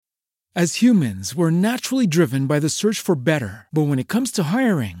As humans, we're naturally driven by the search for better. But when it comes to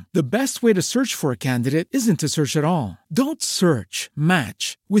hiring, the best way to search for a candidate isn't to search at all. Don't search,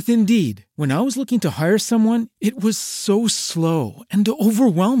 match with Indeed. When I was looking to hire someone, it was so slow and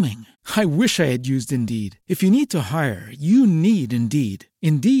overwhelming. I wish I had used Indeed. If you need to hire, you need Indeed.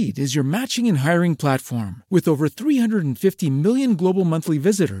 Indeed is your matching and hiring platform with over 350 million global monthly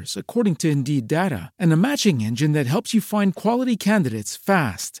visitors, according to Indeed data, and a matching engine that helps you find quality candidates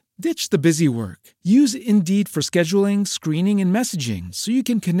fast. Ditch the busy work. Use Indeed for scheduling, screening, and messaging so you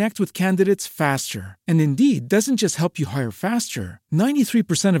can connect with candidates faster. And Indeed doesn't just help you hire faster.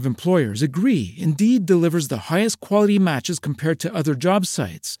 93% of employers agree Indeed delivers the highest quality matches compared to other job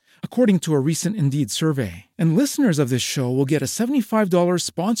sites, according to a recent Indeed survey. And listeners of this show will get a $75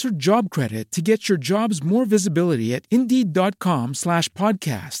 sponsored job credit to get your jobs more visibility at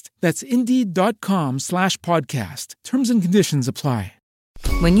Indeed.com/podcast. That's Indeed.com/podcast. Terms and conditions apply.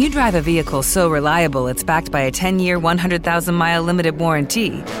 When you drive a vehicle so reliable it's backed by a 10-year, 100,000-mile limited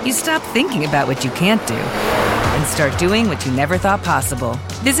warranty, you stop thinking about what you can't do and start doing what you never thought possible.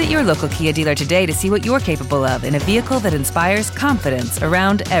 Visit your local Kia dealer today to see what you're capable of in a vehicle that inspires confidence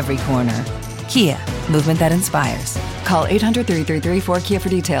around every corner. Kia, movement that inspires. Call 800-333-4KIA for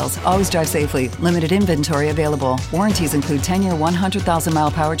details. Always drive safely. Limited inventory available. Warranties include 10-year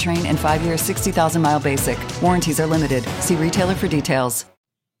 100,000-mile powertrain and 5-year 60,000-mile basic. Warranties are limited. See retailer for details.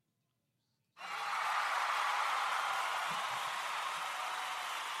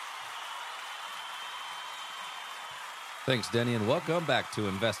 Thanks, Denny, and welcome back to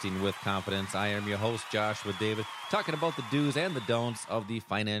Investing with Confidence. I am your host, Joshua David, talking about the do's and the don'ts of the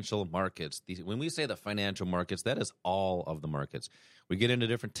financial markets. When we say the financial markets, that is all of the markets. We get into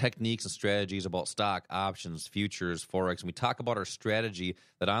different techniques and strategies about stock, options, futures, Forex, and we talk about our strategy,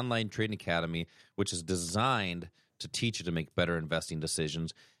 that online trading academy, which is designed to teach you to make better investing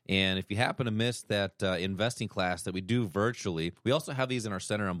decisions. And if you happen to miss that investing class that we do virtually, we also have these in our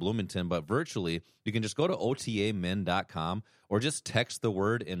center on Bloomington, but virtually, you can just go to otamin.com or just text the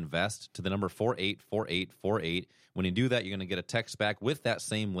word invest to the number 484848. When you do that, you're going to get a text back with that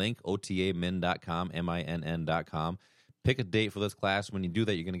same link, otamin.com, minn.com. Pick a date for this class. When you do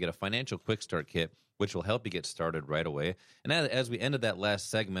that, you're going to get a financial quick start kit, which will help you get started right away. And as we ended that last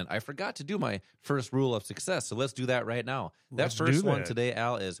segment, I forgot to do my first rule of success, so let's do that right now. That first one today,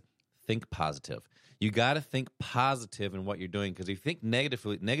 Al, is think positive. You got to think positive in what you're doing, because if you think negative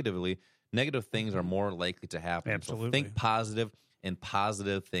things are more likely to happen. Absolutely. So think positive, and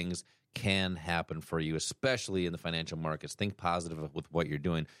positive things can happen for you, especially in the financial markets. Think positive with what you're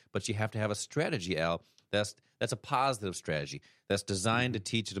doing, but you have to have a strategy, Al. That's a positive strategy that's designed to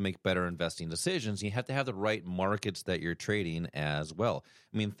teach you to make better investing decisions. You have to have the right markets that you're trading as well.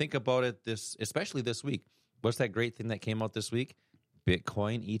 I mean, think about it especially this week. What's that great thing that came out this week?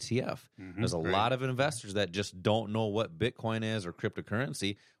 Bitcoin ETF. There's a lot of investors that just don't know what Bitcoin is or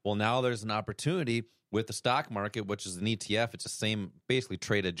cryptocurrency. Well, now there's an opportunity with the stock market, which is an ETF. It's the same, basically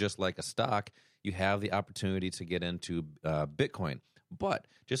traded just like a stock. You have the opportunity to get into Bitcoin. But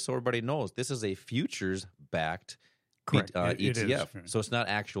just so everybody knows, this is a futures-backed ETF. So it's not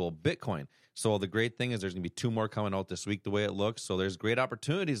actual Bitcoin. So the great thing is there's going to be 2 more coming out this week the way it looks. So there's great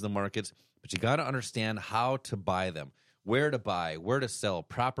opportunities in the markets, but you got to understand how to buy them, where to buy, where to sell,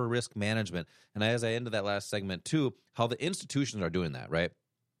 proper risk management. And as I ended that last segment too, how the institutions are doing that, right?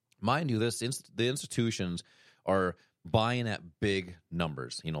 Mind you, the institutions are buying at big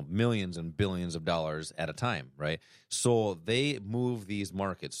numbers, millions and billions of dollars at a time, right? So they move these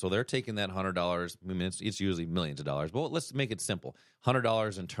markets. So they're taking that $100. I mean, it's usually millions of dollars, but let's make it simple.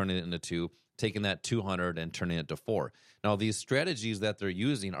 $100 and turning it into 2, taking that 200 and turning it to 4. Now, these strategies that they're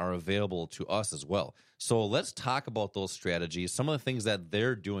using are available to us as well. So let's talk about those strategies, some of the things that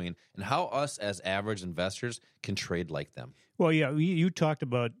they're doing, and how us as average investors can trade like them. Well, yeah, you talked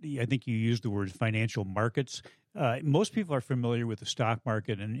about, I think you used the word financial markets. Most people are familiar with the stock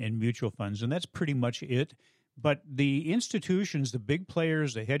market and mutual funds, and that's pretty much it. But the institutions, the big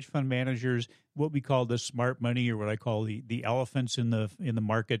players, the hedge fund managers, what we call the smart money, or what I call the elephants in the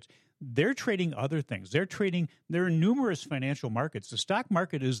market, they're trading other things. There are numerous financial markets. The stock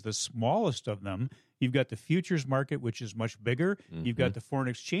market is the smallest of them. You've got the futures market, which is much bigger. You've got the foreign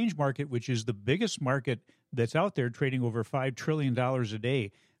exchange market, which is the biggest market that's out there, trading over $5 trillion a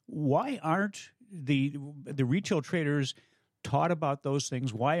day. Why aren't the retail traders taught about those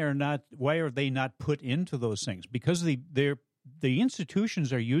things? Why are they not put into those things? Because the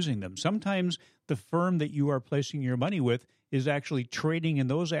institutions are using them. Sometimes the firm that you are placing your money with is actually trading in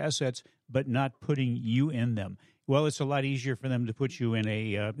those assets, but not putting you in them. Well, it's a lot easier for them to put you in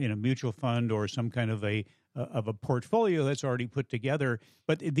a mutual fund or some kind of a a portfolio that's already put together.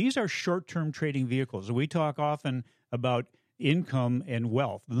 But these are short-term trading vehicles. We talk often about income and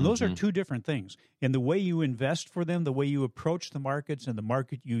wealth. And those are two different things. And the way you invest for them, the way you approach the markets, and the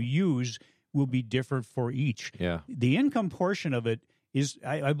market you use will be different for each. Yeah. The income portion of it is,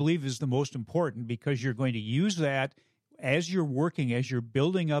 I believe, is the most important, because you're going to use that as you're working, as you're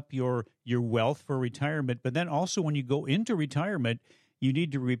building up your wealth for retirement. But then also when you go into retirement, you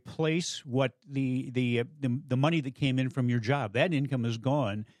need to replace what the money that came in from your job. That income is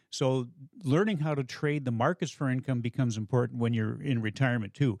gone. So learning how to trade the markets for income becomes important when you're in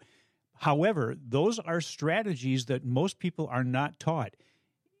retirement too. However, those are strategies that most people are not taught.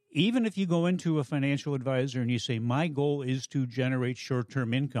 Even if you go into a financial advisor and you say, my goal is to generate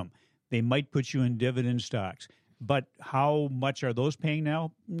short-term income, they might put you in dividend stocks. But how much are those paying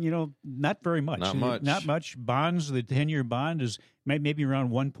now? Not very much. Not much. Bonds, the 10-year bond is maybe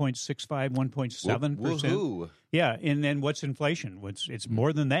around 1.65, 1.7%. Woohoo. Yeah, and then what's inflation? It's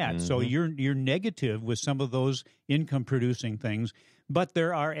more than that. So you're negative with some of those income-producing things. But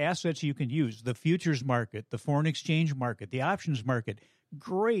there are assets you can use. The futures market, the foreign exchange market, the options market,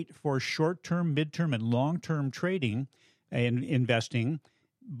 great for short-term, mid-term, and long-term trading and investing.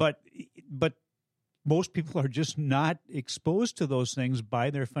 But most people are just not exposed to those things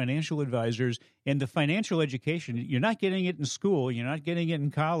by their financial advisors. And the financial education, you're not getting it in school. You're not getting it in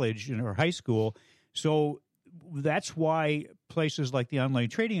college or high school. So that's why places like the Online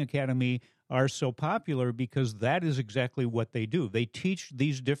Trading Academy are so popular, because that is exactly what they do. They teach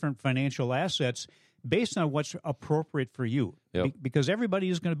these different financial assets based on what's appropriate for you. Yep. Because everybody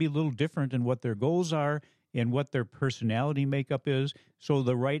is going to be a little different in what their goals are and what their personality makeup is. So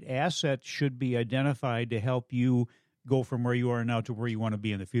the right asset should be identified to help you go from where you are now to where you want to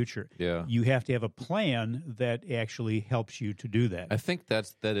be in the future. Yeah. You have to have a plan that actually helps you to do that. I think that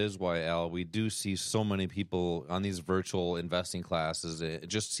is why, Al, we do see so many people on these virtual investing classes,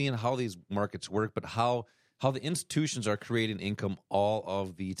 just seeing how these markets work, but how the institutions are creating income all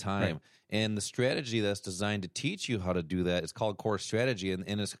of the time. Right. And the strategy that's designed to teach you how to do that is called Core Strategy, and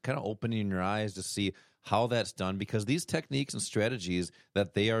it's kind of opening your eyes to see how that's done, because these techniques and strategies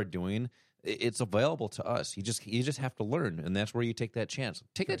that they are doing, it's available to us. You just have to learn, and that's where you take that chance.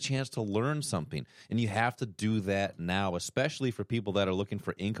 Take that chance to learn something, and you have to do that now, especially for people that are looking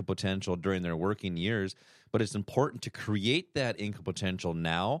for income potential during their working years. But it's important to create that income potential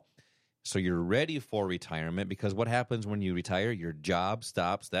now, so you're ready for retirement, because what happens when you retire? Your job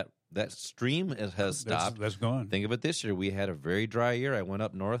stops. That stream has stopped. That's gone. Think of it this year. We had a very dry year. I went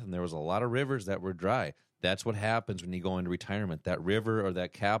up north, and there was a lot of rivers that were dry. That's what happens when you go into retirement. That river or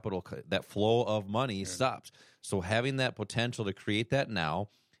that capital, that flow of money stops. So having that potential to create that now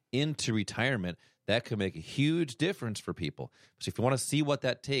into retirement, that could make a huge difference for people. So if you want to see what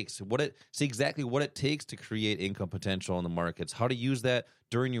that takes, see exactly what it takes to create income potential in the markets, how to use that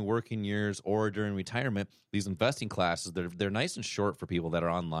during your working years or during retirement, these investing classes, they're nice and short for people that are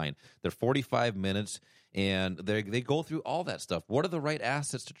online. They're 45 minutes, and they go through all that stuff. What are the right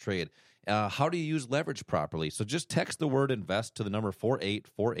assets to trade? How do you use leverage properly? So just text the word invest to the number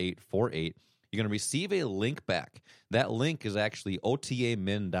 484848. You're going to receive a link back. That link is actually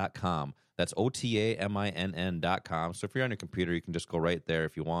otamin.com. That's otaminn.com. So if you're on your computer, you can just go right there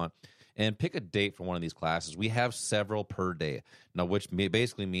if you want and pick a date for one of these classes. We have several per day. Now, which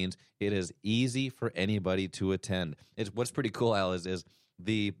basically means it is easy for anybody to attend. What's pretty cool, Al, is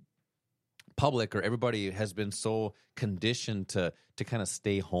the public or everybody has been so conditioned to kind of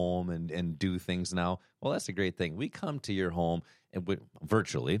stay home and do things now. Well, that's a great thing. We come to your home and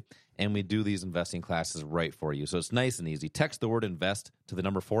virtually, and we do these investing classes right for you. So it's nice and easy. Text the word invest to the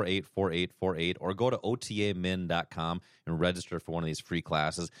number 484848 or go to otamin.com and register for one of these free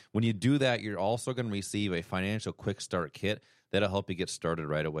classes. When you do that, you're also going to receive a financial quick start kit that'll help you get started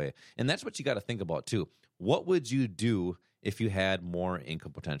right away. And that's what you got to think about too. What would you do if you had more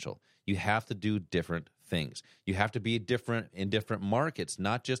income potential? You have to do different things. You have to be different in different markets,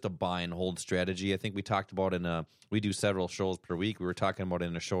 not just a buy and hold strategy. I think we talked about we do several shows per week. We were talking about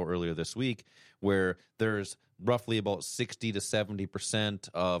in a show earlier this week where there's roughly about 60 to 70%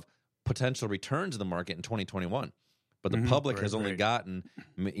 of potential returns in the market in 2021. But the public has only gotten,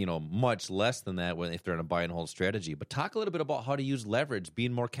 much less than that if they're in a buy and hold strategy. But talk a little bit about how to use leverage,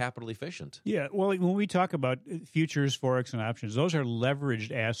 being more capital efficient. Yeah, well, when we talk about futures, forex, and options, those are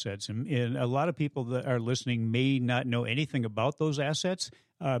leveraged assets, and a lot of people that are listening may not know anything about those assets.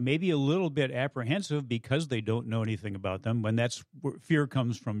 Maybe a little bit apprehensive because they don't know anything about them. When that's where fear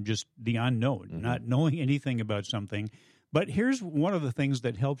comes from, just the unknown, not knowing anything about something. But here's one of the things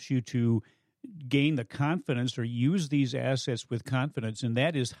that helps you to gain the confidence or use these assets with confidence, and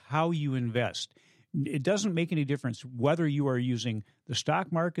that is how you invest. It doesn't make any difference whether you are using the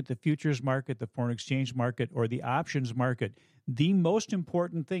stock market, the futures market, the foreign exchange market, or the options market. The most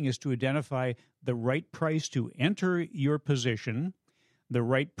important thing is to identify the right price to enter your position, the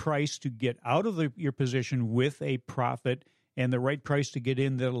right price to get out of your position with a profit, and the right price to get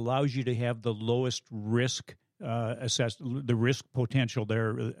in that allows you to have the lowest risk the risk potential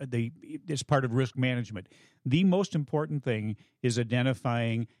there. It's part of risk management. The most important thing is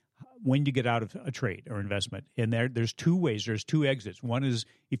identifying when to get out of a trade or investment. And there's two ways. There's two exits. One is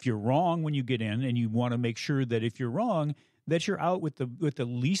if you're wrong when you get in, and you want to make sure that if you're wrong, that you're out with the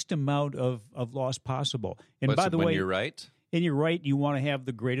least amount of loss possible. And by the way, you're right. And you're right, you want to have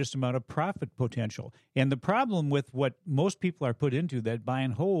the greatest amount of profit potential. And the problem with what most people are put into, that buy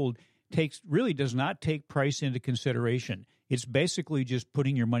and hold, does not take price into consideration. It's basically just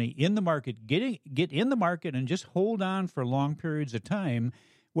putting your money in the market, get in the market and just hold on for long periods of time.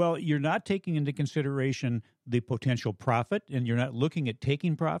 Well, you're not taking into consideration the potential profit, and you're not looking at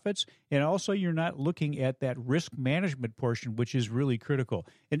taking profits, and also you're not looking at that risk management portion, which is really critical.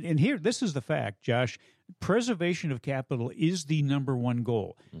 And here, this is the fact, Josh, preservation of capital is the number one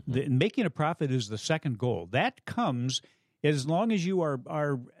goal. Mm-hmm. Making a profit is the second goal. That comes as long as you are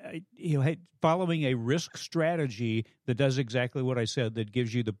following a risk strategy that does exactly what I said, that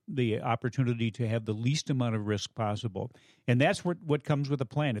gives you the opportunity to have the least amount of risk possible. And that's what comes with a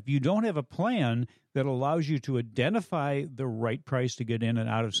plan. If you don't have a plan that allows you to identify the right price to get in and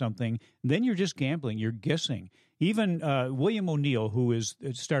out of something, then you're just gambling. You're guessing. Even William O'Neill, who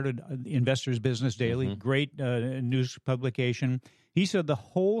started Investors Business Daily, mm-hmm. great news publication, he said the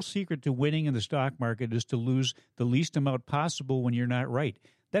whole secret to winning in the stock market is to lose the least amount possible when you're not right.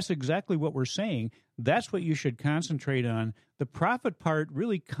 That's exactly what we're saying. That's what you should concentrate on. The profit part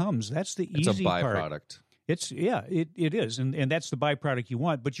really comes. That's the easy part. It's a byproduct. It is, and that's the byproduct you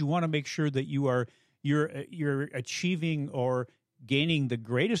want. But you want to make sure that you're achieving or gaining the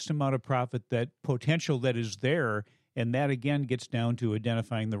greatest amount of profit, that potential that is there. And that, again, gets down to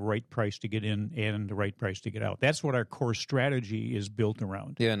identifying the right price to get in and the right price to get out. That's what our core strategy is built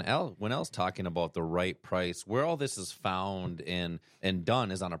around. Yeah, and when Al's talking about the right price, where all this is found and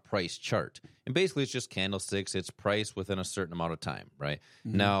done is on a price chart. And basically, it's just candlesticks. It's price within a certain amount of time, right?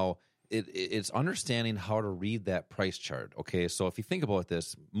 Mm-hmm. Now, it's understanding how to read that price chart, okay? So if you think about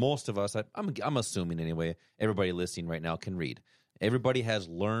this, most of us, I'm assuming anyway, everybody listening right now can read. Everybody has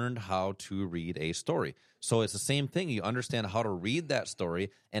learned how to read a story. So it's the same thing. You understand how to read that story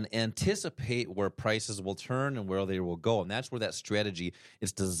and anticipate where prices will turn and where they will go. And that's where that strategy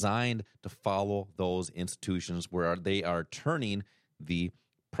is designed to follow those institutions where they are turning the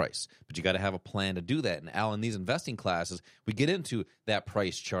price. But you got to have a plan to do that. And Al, in these investing classes, we get into that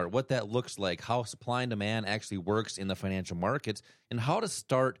price chart, what that looks like, how supply and demand actually works in the financial markets, and how to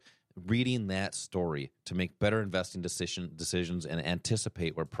start reading that story to make better investing decisions and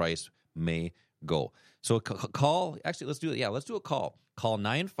anticipate where price may go. So call, actually, let's do it. Yeah, let's do a call. Call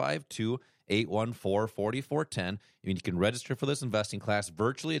 952-814-4410. I mean, you can register for this investing class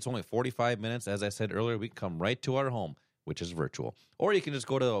virtually. It's only 45 minutes. As I said earlier, we can come right to our home, which is virtual. Or you can just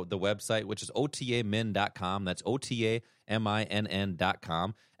go to the website, which is otamin.com. That's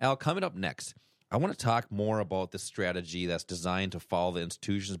otaminn.com. Al, coming up next, I want to talk more about the strategy that's designed to follow the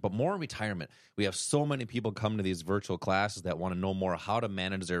institutions, but more in retirement. We have so many people come to these virtual classes that want to know more how to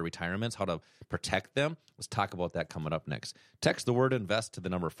manage their retirements, how to protect them. Let's talk about that coming up next. Text the word INVEST to the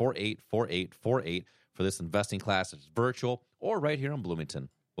number 484848 for this investing class. It's virtual or right here in Bloomington.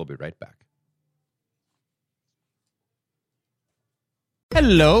 We'll be right back.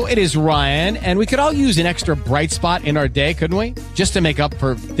 Hello, it is Ryan, and we could all use an extra bright spot in our day, couldn't we? Just to make up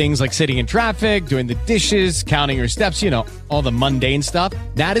for things like sitting in traffic, doing the dishes, counting your steps, all the mundane stuff.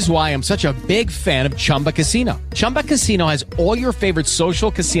 That is why I'm such a big fan of Chumba Casino. Chumba Casino has all your favorite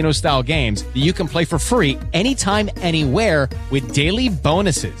social casino-style games that you can play for free anytime, anywhere with daily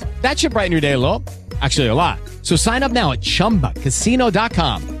bonuses. That should brighten your day a little. Actually, a lot. So sign up now at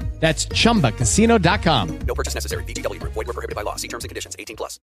ChumbaCasino.com. That's ChumbaCasino.com. No purchase necessary. VGW Group. Void where prohibited by law. See terms and conditions.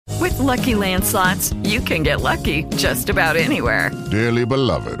 18+. With Lucky Land Slots, you can get lucky just about anywhere. Dearly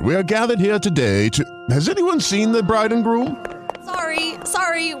beloved, we are gathered here today to... Has anyone seen the bride and groom?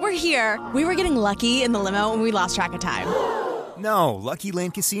 Sorry, we're here. We were getting lucky in the limo and we lost track of time. No, Lucky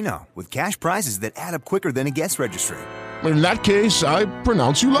Land Casino. With cash prizes that add up quicker than a guest registry. In that case, I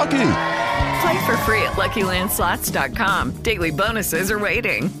pronounce you lucky. Play for free at LuckyLandSlots.com. Daily bonuses are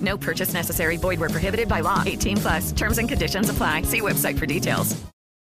waiting. No purchase necessary. Void where prohibited by law. 18+. Terms and conditions apply. See website for details.